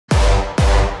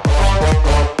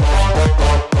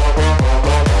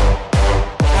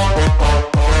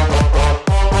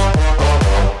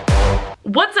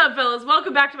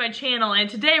back to my channel, and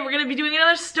today we're gonna be doing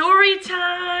another story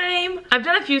time. I've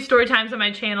done a few story times on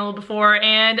my channel before,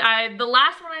 and the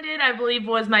last one I did, I believe,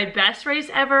 was my best race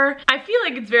ever. I feel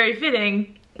like it's very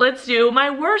fitting. Let's do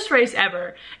my worst race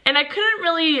ever. And I couldn't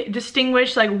really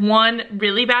distinguish like one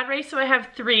really bad race, so I have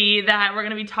three that we're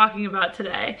gonna be talking about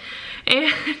today.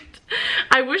 And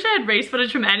I wish I had race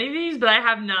footage from any of these, but I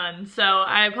have none, so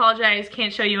I apologize,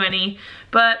 can't show you any.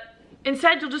 But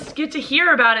instead, you'll just get to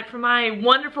hear about it from my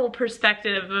wonderful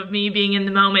perspective of me being in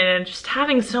the moment and just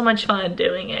having so much fun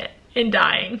doing it and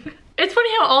dying. It's funny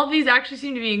how all of these actually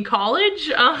seem to be in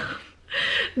college.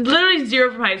 Literally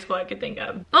zero from high school I could think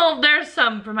of. Well, there's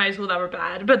some from high school that were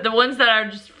bad, but the ones that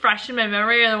are just fresh in my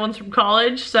memory are the ones from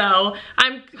college, so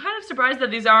I'm kind of surprised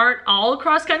that these aren't all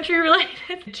cross-country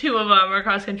related. Two of them are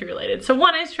cross-country related, so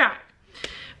one is track.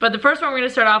 But the first one we're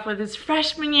gonna start off with is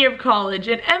freshman year of college,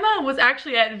 and Emma was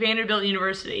actually at Vanderbilt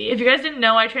University. If you guys didn't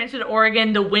know, I transferred to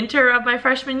Oregon the winter of my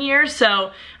freshman year,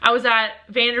 so I was at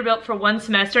Vanderbilt for one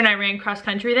semester and I ran cross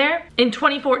country there in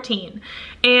 2014.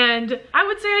 And I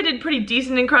would say I did pretty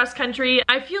decent in cross country.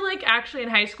 I feel like actually in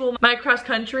high school, my cross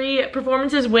country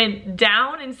performances went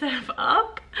down instead of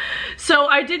up. So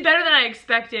I did better than I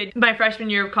expected my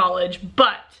freshman year of college,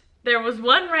 but there was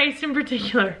one race in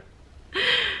particular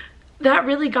that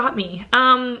really got me.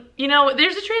 You know,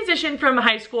 there's a transition from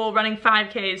high school running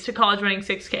 5Ks to college running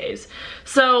 6Ks.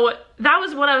 So that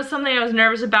was something I was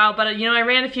nervous about, but you know, I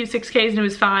ran a few 6Ks and it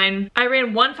was fine. I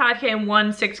ran one 5K and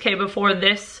one 6K before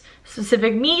this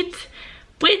specific meet,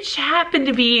 which happened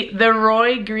to be the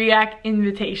Roy Griak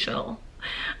Invitational.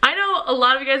 I know a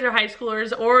lot of you guys are high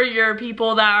schoolers or you're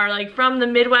people that are like from the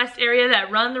Midwest area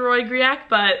that run the Roy Griak,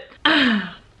 but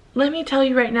let me tell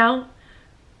you right now,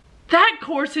 that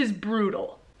course is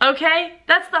brutal, okay?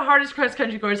 That's the hardest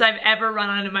cross-country course I've ever run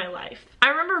on in my life. I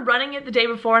remember running it the day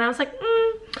before and I was like,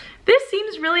 this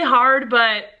seems really hard,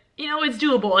 but you know, it's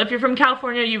doable. If you're from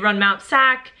California, you run Mount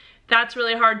Sac, that's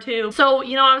really hard too. So,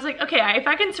 you know, I was like, okay, if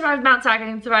I can survive Mount Sac, I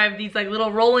can survive these like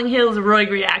little rolling hills of Roy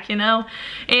Griak, you know?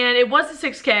 And it was a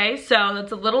 6K, so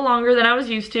that's a little longer than I was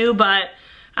used to, but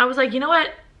I was like, you know what?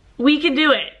 We can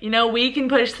do it, you know, we can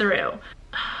push through.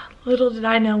 Little did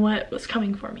I know what was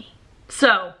coming for me.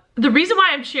 So, the reason why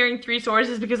I'm sharing three stories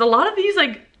is because a lot of these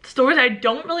like stories I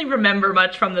don't really remember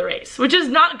much from the race, which is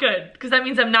not good because that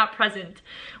means I'm not present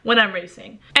when I'm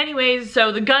racing. Anyways,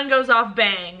 so the gun goes off,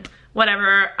 bang,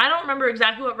 whatever. I don't remember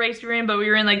exactly what race we were in, but we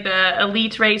were in like the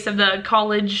elite race of the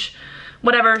college,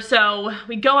 whatever. So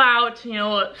we go out, you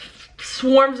know,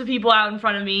 swarms of people out in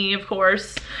front of me, of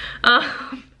course.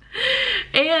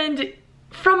 And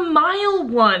from mile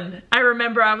one, I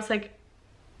remember I was like,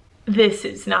 this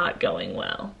is not going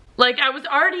well. Like, I was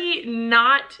already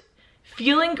not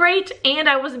feeling great and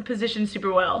I wasn't positioned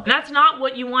super well. And that's not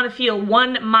what you want to feel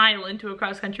 1 mile into a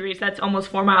cross country race that's almost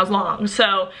 4 miles long.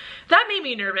 So that made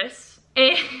me nervous.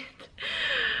 And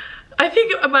I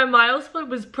think my mile split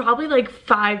was probably like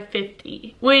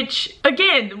 5:50, which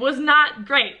again was not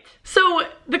great. So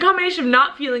the combination of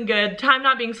not feeling good, time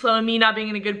not being slow, and me not being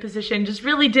in a good position just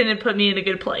really didn't put me in a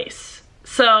good place.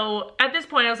 So at this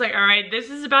point I was like, all right, this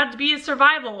is about to be a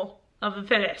survival of the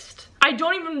fittest. I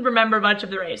don't even remember much of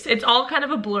the race. It's all kind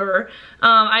of a blur.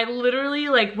 I literally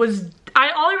like all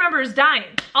I remember is dying.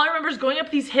 All I remember is going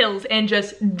up these hills and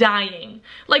just dying.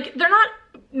 Like, they're not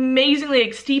amazingly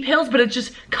like steep hills, but it's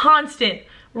just constant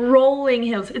rolling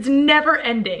hills. It's never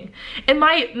ending. And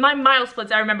my mile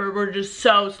splits, I remember, were just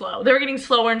so slow. They were getting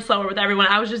slower and slower with everyone.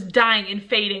 I was just dying and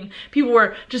fading. People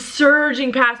were just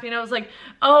surging past me and I was like,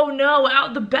 oh no,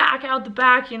 out the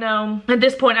back, you know. At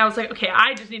this point I was like, okay,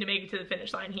 I just need to make it to the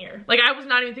finish line here. Like, I was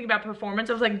not even thinking about performance.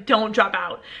 I was like, don't drop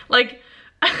out. Like,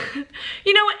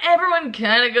 you know, everyone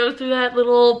kind of goes through that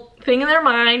little thing in their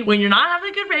mind. When you're not having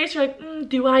a good race, you're like,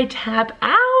 do I tap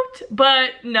out?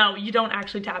 But no, you don't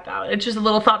actually tap out. It's just a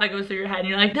little thought that goes through your head and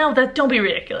you're like, no, don't be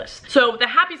ridiculous. So the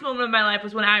happiest moment of my life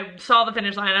was when I saw the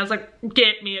finish line and I was like,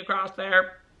 get me across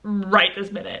there right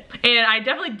this minute. And I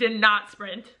definitely did not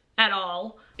sprint at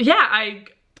all. Yeah, I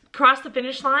crossed the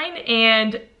finish line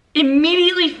and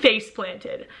immediately face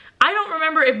planted. I don't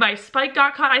remember if my spike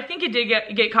got caught. I think it did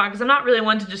get caught because I'm not really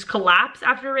one to just collapse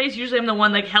after a race. Usually I'm the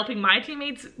one like helping my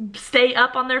teammates stay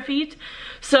up on their feet.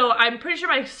 So I'm pretty sure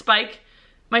my spike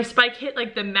hit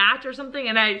like the mat or something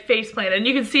and I face planted. And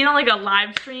you can see it on like a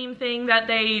live stream thing that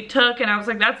they took and I was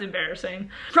like, that's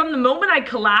embarrassing. From the moment I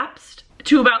collapsed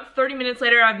to about 30 minutes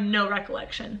later, I have no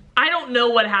recollection. I don't know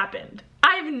what happened.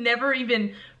 I've never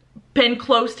even been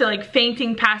close to like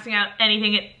fainting, passing out,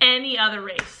 anything at any other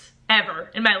race ever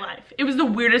in my life. It was the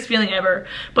weirdest feeling ever.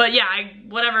 But yeah,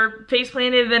 whatever, face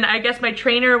planted, and then I guess my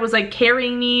trainer was like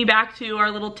carrying me back to our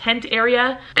little tent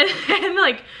area. And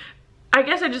like, I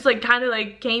guess I just like kind of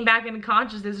like came back into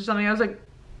consciousness or something. I was like,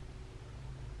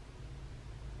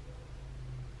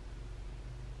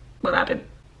 what happened?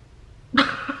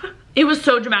 It was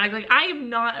so dramatic. Like, I am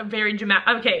not a very dramatic,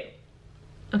 okay,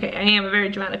 I am a very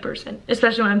dramatic person,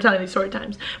 especially when I'm telling these story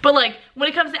times. But like, when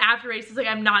it comes to after races, like,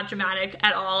 I'm not dramatic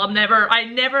at all. I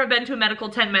never have been to a medical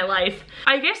tent in my life.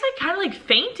 I guess I kind of like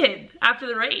fainted after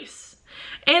the race.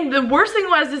 And the worst thing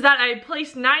was that I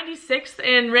placed 96th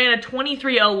and ran a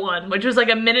 23:01, which was like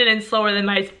a minute and slower than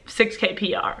my 6K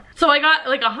PR. So I got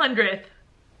like 100th.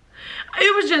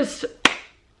 It was just,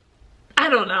 I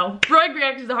don't know. Roy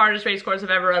Griggs is the hardest race course I've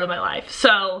ever run in my life.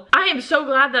 So I am so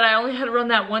glad that I only had to run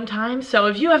that one time. So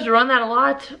if you have to run that a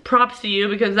lot, props to you,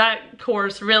 because that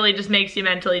course really just makes you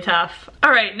mentally tough.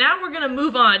 All right, now we're gonna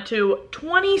move on to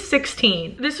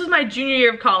 2016. This was my junior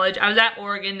year of college. I was at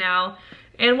Oregon now.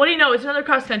 And what do you know, it's another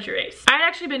cross country race. I'd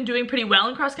actually been doing pretty well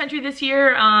in cross country this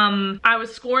year. I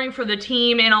was scoring for the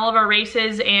team in all of our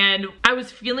races and I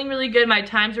was feeling really good. My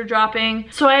times were dropping.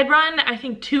 So I had run, I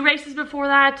think 2 races before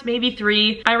that, maybe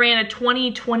 3. I ran a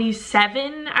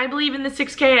 20:27, I believe, in the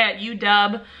 6K at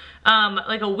UW,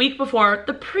 like a week before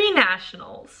the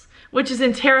pre-nationals, which is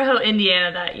in Terre Haute,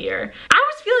 Indiana that year.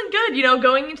 I was feeling good, you know,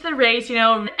 going into the race, you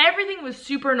know, everything was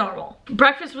super normal.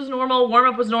 Breakfast was normal,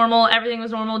 warm-up was normal, everything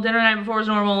was normal, dinner night before was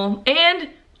normal, and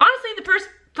honestly, the first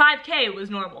 5K was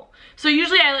normal. So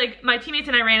usually my teammates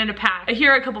and I ran in a pack.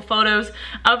 Here are a couple photos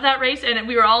of that race, and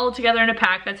we were all together in a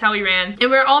pack. That's how we ran. And we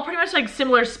were all pretty much like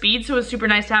similar speed, so it was super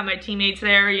nice to have my teammates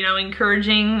there, you know,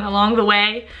 encouraging along the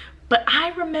way. But I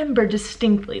remember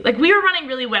distinctly, like, we were running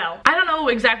really well. I don't know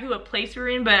exactly what place we were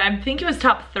in, but I think it was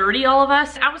top 30, all of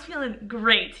us. I was feeling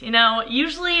great, you know?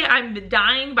 Usually I'm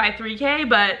dying by 3K,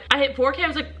 but I hit 4K, I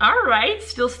was like, all right,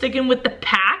 still sticking with the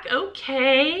pack,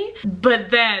 okay. But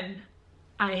then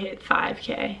I hit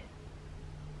 5K.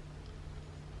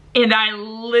 And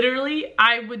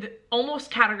I would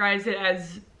almost categorize it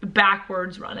as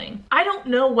backwards running. I don't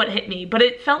know what hit me, but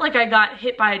it felt like I got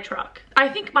hit by a truck. I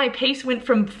think my pace went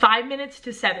from 5 minutes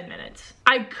to 7 minutes.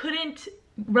 I couldn't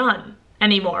run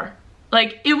anymore.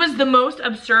 Like, it was the most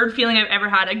absurd feeling I've ever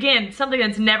had. Again, something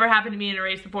that's never happened to me in a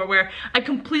race before, where I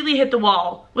completely hit the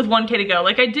wall with 1K to go.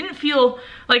 Like, I didn't feel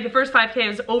like the first 5K I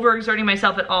was overexerting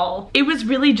myself at all. It was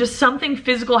really just something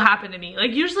physical happened to me.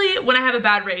 Like, usually when I have a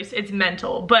bad race, it's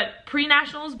mental, but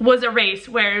pre-nationals was a race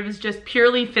where it was just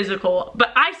purely physical.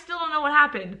 But I still don't know what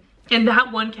happened in that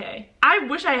 1K. I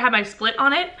wish I had my split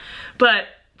on it, but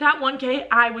that 1K,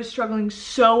 I was struggling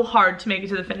so hard to make it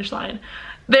to the finish line.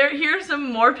 Here's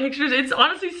some more pictures. It's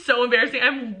honestly so embarrassing.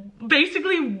 I'm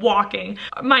basically walking.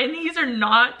 My knees are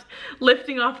not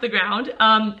lifting off the ground.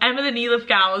 Emma the knee lift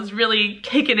gal is really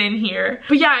kicking in here.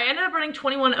 But yeah, I ended up running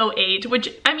 21:08, which,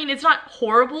 I mean, it's not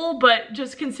horrible, but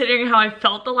just considering how I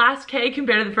felt the last K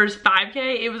compared to the first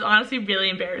 5K, it was honestly really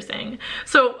embarrassing.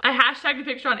 So I hashtagged a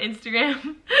picture on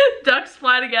Instagram, ducks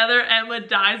fly together, Emma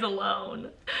dies alone.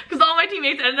 Because all my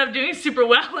teammates ended up doing super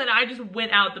well and I just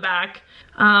went out the back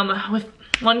with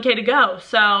 1K to go.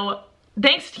 So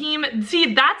thanks, team.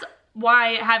 See, that's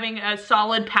why having a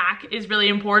solid pack is really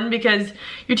important, because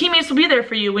your teammates will be there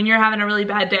for you when you're having a really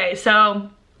bad day.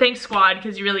 So thanks, squad,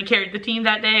 because you really carried the team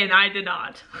that day and I did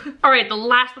not. All right, the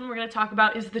last one we're gonna talk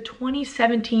about is the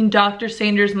 2017 Dr.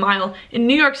 Sanders Mile in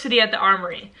New York City at the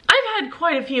Armory. I've had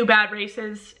quite a few bad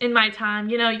races in my time.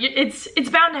 You know, it's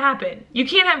bound to happen. You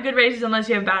can't have good races unless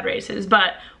you have bad races,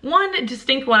 but one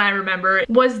distinct one I remember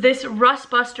was this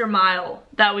Rust Buster Mile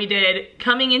that we did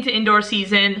coming into indoor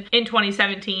season in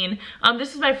 2017.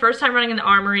 This is my first time running in the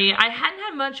Armory. I hadn't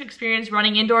had much experience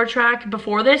running indoor track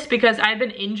before this because I'd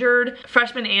been injured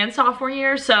freshman and sophomore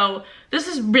year, so this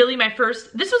is really my first,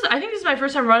 I think this is my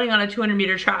first time running on a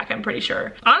 200-meter track, I'm pretty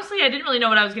sure. Honestly, I didn't really know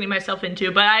what I was getting myself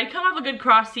into, but I'd come off a good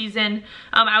cross season.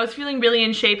 I was feeling really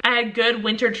in shape. I had good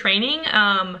winter training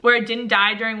where I didn't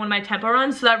die during one of my tempo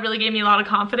runs, so that really gave me a lot of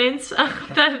confidence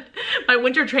that my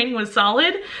winter training was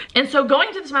solid. And so going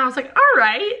into this mile, I was like, all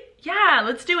right, yeah,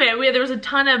 let's do it. There was a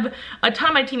ton of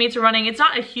my teammates were running. It's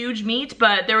not a huge meet,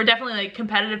 but there were definitely like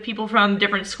competitive people from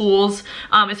different schools,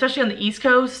 especially on the East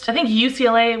Coast. I think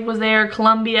UCLA was there,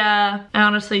 Columbia. I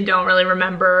honestly don't really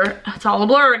remember. It's all a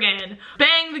blur again.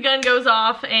 Bang, the gun goes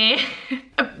off, and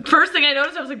First thing I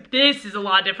noticed, I was like, this is a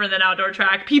lot different than outdoor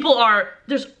track. People are,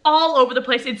 there's all over the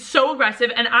place. It's so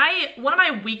aggressive. And one of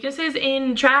my weaknesses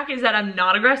in track is that I'm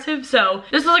not aggressive. So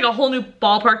this was like a whole new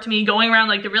ballpark to me, going around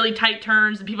like the really tight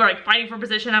turns and people are like fighting for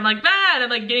position. I'm like, and I'm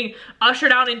like getting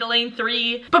ushered out into lane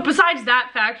 3. But besides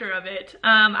that factor of it,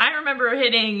 I remember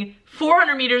hitting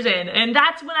 400 meters in, and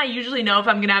that's when I usually know if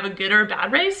I'm gonna have a good or a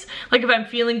bad race, like if I'm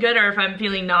feeling good or if I'm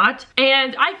feeling not.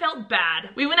 And I felt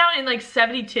bad. We went out in like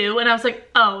 72 and I was like,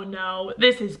 oh no,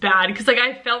 this is bad, because like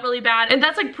I felt really bad, and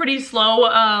that's like pretty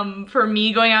slow for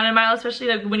me going out in a mile, especially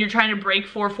like when you're trying to break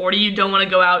 440, you don't want to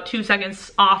go out 2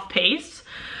 seconds off pace.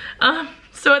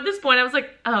 So at this point I was like,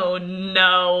 oh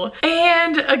no.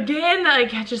 And again,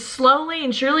 like just slowly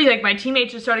and surely, like my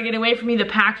teammates just started getting away from me, the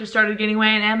pack just started getting away,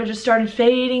 and Emma just started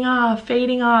fading off.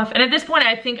 And at this point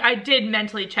I think I did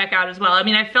mentally check out as well. I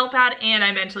mean, I felt bad and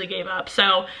I mentally gave up.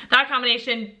 So that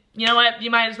combination, you know what, you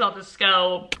might as well just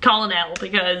go call an L,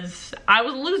 because I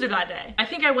was a loser that day. I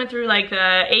think I went through like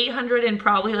the 800 and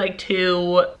probably like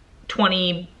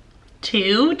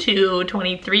 222,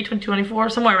 223, 224,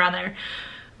 somewhere around there.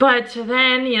 But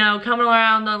then, you know, coming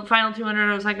around the final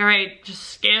 200, I was like, all right,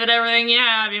 just give it everything you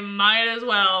have, you might as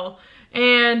well.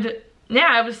 And yeah,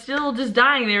 I was still just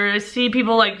dying there. I see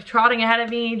people like trotting ahead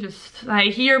of me, I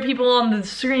hear people on the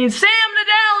screen, Sam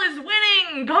Nadell is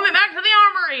winning, coming back to the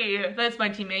Armory. That's my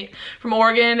teammate from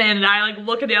Oregon, and I like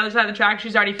look at the other side of the track,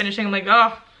 she's already finishing, I'm like,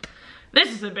 oh, this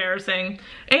is embarrassing.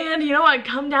 And you know, I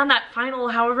come down that final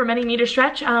however many meter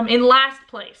stretch in last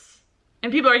place.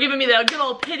 And people are giving me the good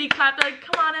old pity clap. They're like,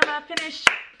 come on, Emma, finish.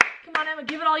 Come on, Emma,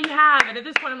 give it all you have. And at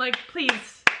this point, I'm like,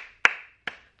 please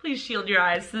shield your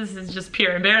eyes. This is just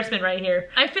pure embarrassment right here.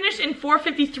 I finished in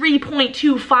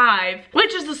 4:53.25,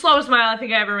 which is the slowest mile I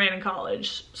think I ever ran in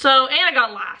college. So, and I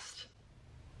got last.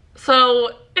 So,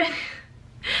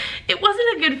 it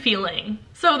wasn't a good feeling.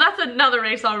 So that's another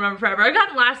race I'll remember forever. I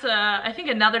got last, I think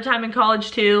another time in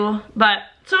college too, but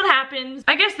so it happens.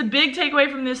 I guess the big takeaway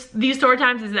from these story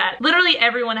times is that literally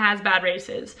everyone has bad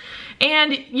races,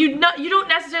 and you don't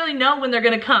necessarily know when they're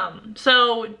gonna come.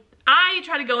 So I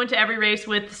try to go into every race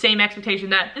with the same expectation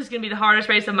that this is gonna be the hardest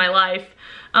race of my life.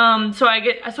 So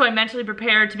I mentally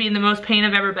prepare to be in the most pain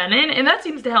I've ever been in, and that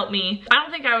seems to help me. I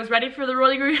don't think I was ready for the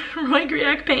Roy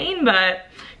Griak pain, but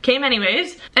came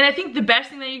anyways. And I think the best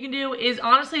thing that you can do is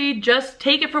honestly just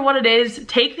take it for what it is,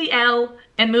 take the L,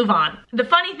 and move on. The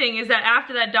funny thing is that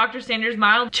after that Dr. Sanders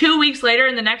mile, 2 weeks later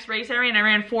in the next race I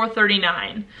ran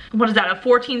 4:39. What is that, a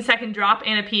 14-second drop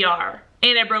and a PR,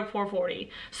 and I broke 4:40.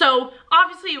 So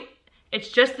obviously, it's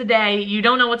just the day. You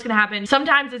don't know what's gonna happen.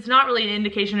 Sometimes it's not really an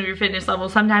indication of your fitness level.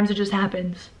 Sometimes it just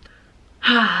happens.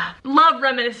 Love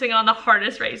reminiscing on the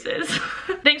hardest races.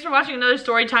 Thanks for watching another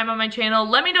story time on my channel.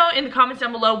 Let me know in the comments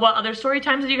down below what other story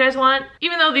times that you guys want.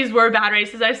 Even though these were bad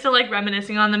races, I still like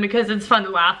reminiscing on them because it's fun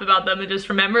to laugh about them and just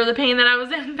remember the pain that I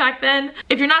was in back then.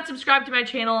 If you're not subscribed to my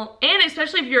channel, and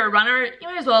especially if you're a runner, you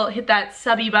might as well hit that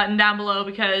subby button down below,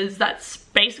 because that's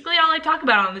basically all I talk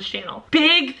about on this channel.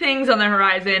 Big things on the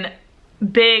horizon.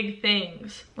 Big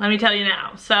things, let me tell you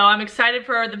now. So I'm excited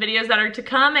for the videos that are to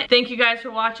come. Thank you guys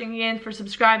for watching again, for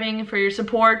subscribing, for your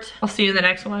support. I'll see you in the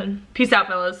next one. Peace out,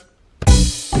 fellas.